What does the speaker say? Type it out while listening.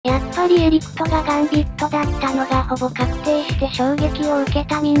ぱりエリクトがガンビットだったのがほぼ確定して衝撃を受け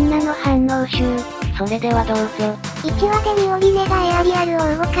たみんなの反応集。それではどうぞ。1話でミオリネがエアリアル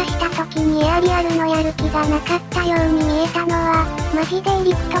を動かした時にエアリアルのやる気がなかったように見えたのは、マジでエ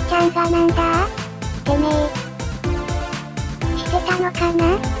リクトちゃんがなんだってねしてたのか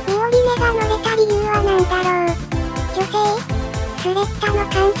な。ミオリネが乗れた理由はなんだろう。女性スレッタの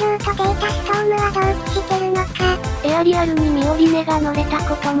感情とデータストームは同期してるのか。エアリアルにミオリネが乗れた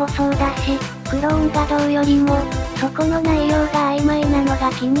こともそうだし、クローン画像よりも、そこの内容が曖昧なのが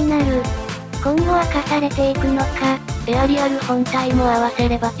気になる。今後明かされていくのか。エアリアル本体も合わせ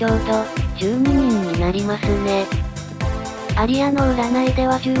ればちょうど、12人になりますね。アリアの占いで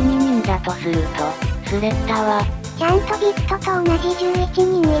は12人だとすると、スレッタは、ちゃんとビットと同じ11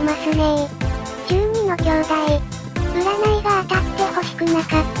人いますね。12の兄弟。占いが当たって欲しくな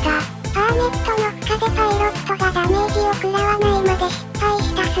かった。パーネットの負荷でパイロットがダメージを食らわないまで失敗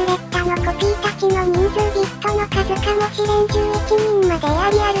したスレッタのコピーたちの人数ビットの数かもしれん11人までエア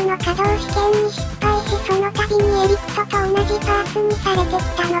リアルの稼働試験に失敗しその度にエリクトと同じパーツにされてき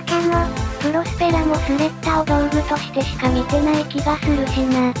たのかも。プロスペラもスレッタを道具としてしか見てない気がするし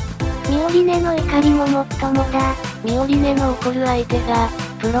な。ミオリネの怒りももっともだ。ミオリネの怒る相手が、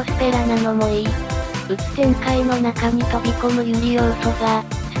プロスペラなのもいい。うつ展開の中に飛び込むユリ要素が、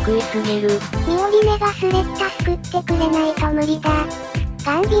救いすぎる。ミオリネがスレッタ救ってくれないと無理だ。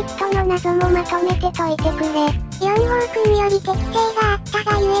ガンビットの謎もまとめて解いてくれ。4号君より適性があっ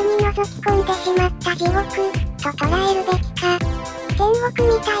たがゆえに覗き込んでしまった地獄、と捉えるべきか。天国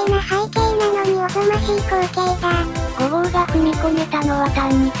みたいな背景なのにおぞましい光景だ。5号が踏み込めたのは単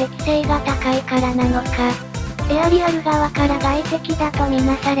に適性が高いからなのか。エアリアル側から外敵だとみ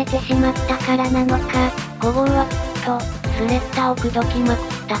なされてしまったからなのか。5号はきっと、スレッタを口説きまく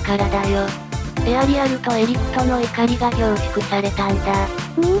ったからだよ。エアリアルとエリクトの怒りが凝縮されたんだ。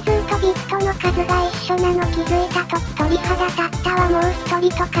人数とビットの数が一緒なの気づいた時鳥肌立ったはもう一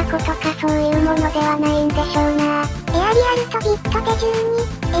人とか子とかそういうものではないんでしょうな。エアリアルとビットで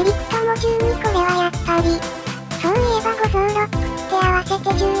12、エリクトも12これはやっぱり。そういえば五臓ロックって合わせて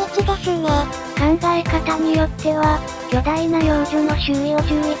11ですね。考え方によっては、巨大な幼女の周囲を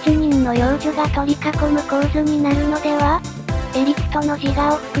11人の幼女が取り囲む構図になるのでは？エリクトの自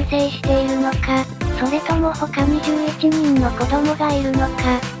我を複製しているのか、それとも他に11人の子供がいるの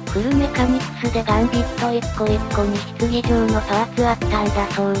か。フルメカニクスでガンビット一個一個に棺状のパーツあったんだ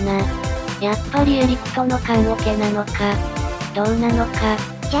そうな。やっぱりエリクトの棺桶なのか、どうなのか。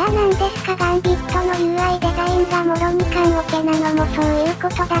じゃあなんですかガンビットの UI デザインがもろに棺桶なのもそういうこ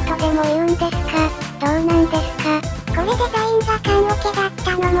とだとでも言うんですか？どうなんですか？これデザインが棺桶だっ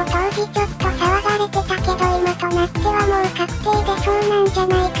たのも当時ちょっと騒がれてたけど今となってはもう確定でそうなんじゃ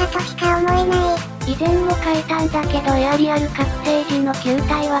ないかとしか思えない。以前も書いたんだけどエアリアル覚醒時の球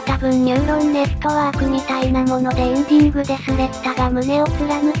体は多分ニューロンネットワークみたいなものでエンディングでスレッタが胸を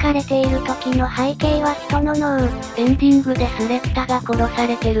貫かれている時の背景は人の脳。エンディングでスレッタが殺さ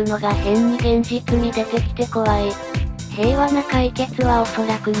れてるのが変に現実に出てきて怖い。平和な解決はおそ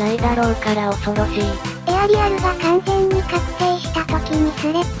らくないだろうから恐ろしい。エアリアルが完全に覚醒した時に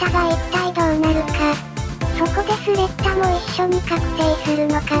スレッタが一体どうなるか。そこでスレッタも一緒に覚醒する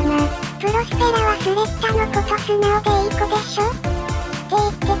のかな。プロスペラはスレッタのこと素直でいい子でしょって言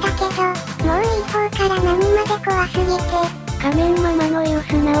ってたけど、もういい方から何まで怖すぎて。仮面ママの言う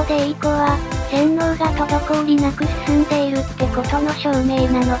素直でいい子は、洗脳が滞りなく進んでいるってことの証明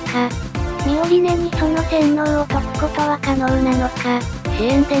なのか。ミオリネにその洗脳を解くことは可能なのか。支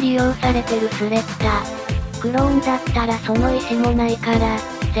援で利用されてるスレッタ。クローンだったらその意思もないから、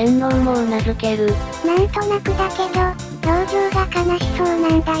洗脳も頷ける。なんとなくだけど、表情が悲しそうな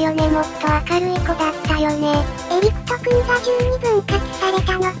んだよね。もっと明るい子だったよね。エリクト君が12分割され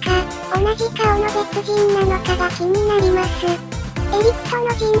たのか、同じ顔の別人なのかが気になります。エリクト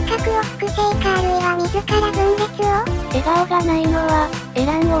の人格を複製かあるいは自ら分裂を？笑顔がないのは、エ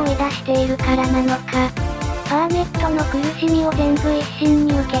ランを追い出しているからなのか。パーネットの苦しみを全部一身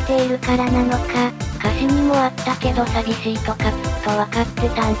に受けているからなのか。歌詞にもあったけど寂しいとかきっと分かって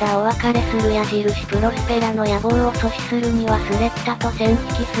たんだ。お別れする矢印。プロスペラの野望を阻止するにはスレッタと線引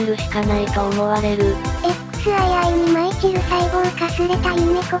きするしかないと思われる。XII に舞い散る細胞かすれた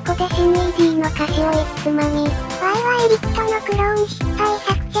夢。ここで新 ED の歌詞を一つまみ。Y はエリクトのクローン失敗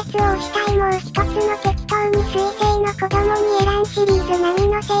作説をしたい。もう一つの適当に水星の子供にエランシリーズ並み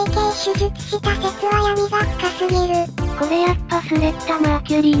の整形手術した説は闇が深すぎる。これやっぱスレッタ・マー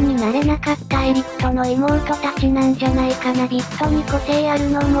キュリーになれなかったエリクトの妹たちなんじゃないかな。ビットに個性ある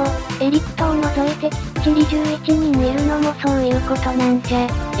のも、エリクトを除いてきっちり11人いるのもそういうことなんじゃ。やっ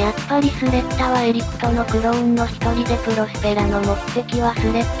ぱりスレッタはエリクトのクローンの一人でプロスペラの目的は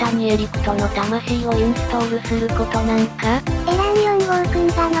スレッタにエリクトの魂をインストールすることなんか？エラン4号くん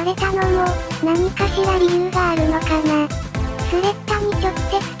が乗れたのも、何かしら理由があるのかな。スレッタに直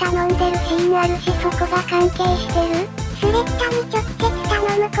接頼んでるシーンあるしそこが関係してる？スレッタに直接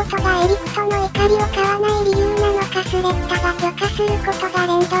頼むことがエリクトの怒りを買わない理由なのか、スレッタが許可することが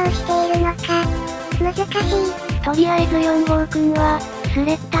連動しているのか。難しい。とりあえず4号くんは、ス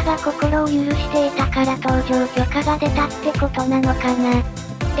レッタが心を許していたから搭乗許可が出たってことなのかな。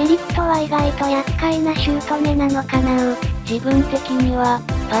エリクトは意外と厄介な姑なのかな。自分的には、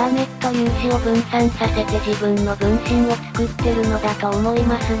パーメット融資を分散させて自分の分身を作ってるのだと思い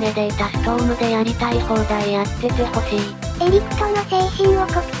ますね。データストームでやりたい放題やっててほしい。エリクトの精神を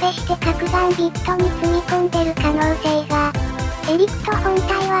コピペして各ガンビットに積み込んでる可能性が。エリクト本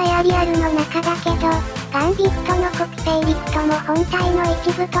体はエアリアルの中だけど、ガンビットのコピペエリクトも本体の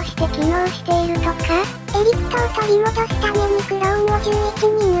一部として機能しているとか？エリクトを取り戻すためにクローンを11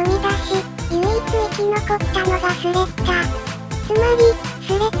人生み出し、唯一生き残ったのがスレッタ。つまり、ス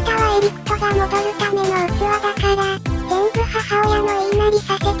レッタはエリクトが戻るための器だから、全部母親の言いなり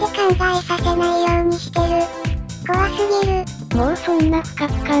させて考えさせないようにしてる。怖すぎる。もうそんな深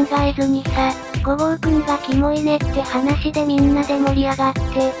く考えずにさ、5号くんがキモいねって話でみんなで盛り上がって、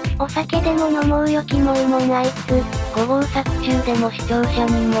お酒でも飲もうよキモいもんあいつ。5号作中でも視聴者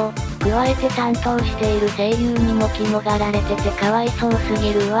にも、加えて担当している声優にもキモがられててかわいそうす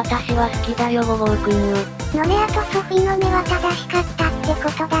ぎる。私は好きだよ5号くん。ノレアとソフィの目は正しかったってこ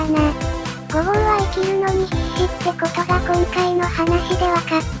とだな。5号は生きるのに必死ってことが今回の話で分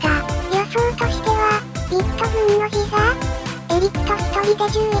かった。予想としては、ビット分のギガ？エリクト一人で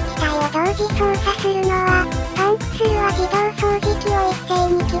11体を同時操作するのは、パンクするは自動掃除機を一斉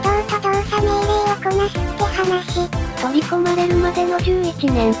に起動と動作命令をこなすって話。取り込まれるまでの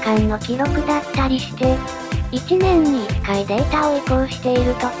11年間の記録だったりして、1年に1回データを移行してい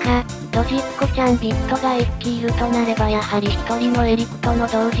るとか、ドジっ子ちゃんビットが1機いるとなればやはり1人のエリクトの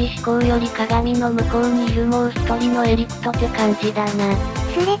同時思考より鏡の向こうにいるもう1人のエリクトって感じだな。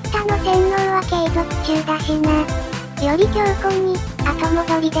スレッタの洗脳は継続中だしな。より強固に、後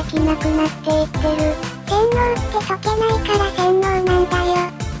戻りできなくなっていってる。洗脳って解けないから洗脳なんだ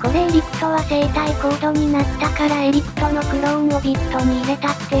よ。これエリクトは生体コードになったからエリクトのクローンをビットに入れ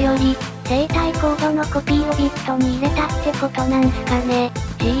たってより、生体コードのコピーをビットに入れたってことなんすかね。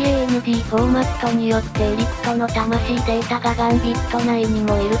GAND フォーマットによってエリクトの魂データがガンビット内に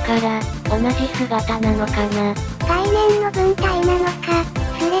もいるから、同じ姿なのかな。概念の分体なのか、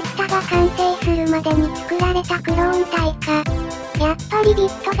スレッタが完成するまでに作られたクローン体か。やっぱりビ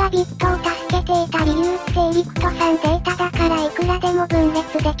ットがビットを助けていた理由ってエリクトさんデータだからいくらでも分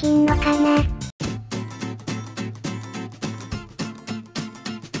裂できんのかな。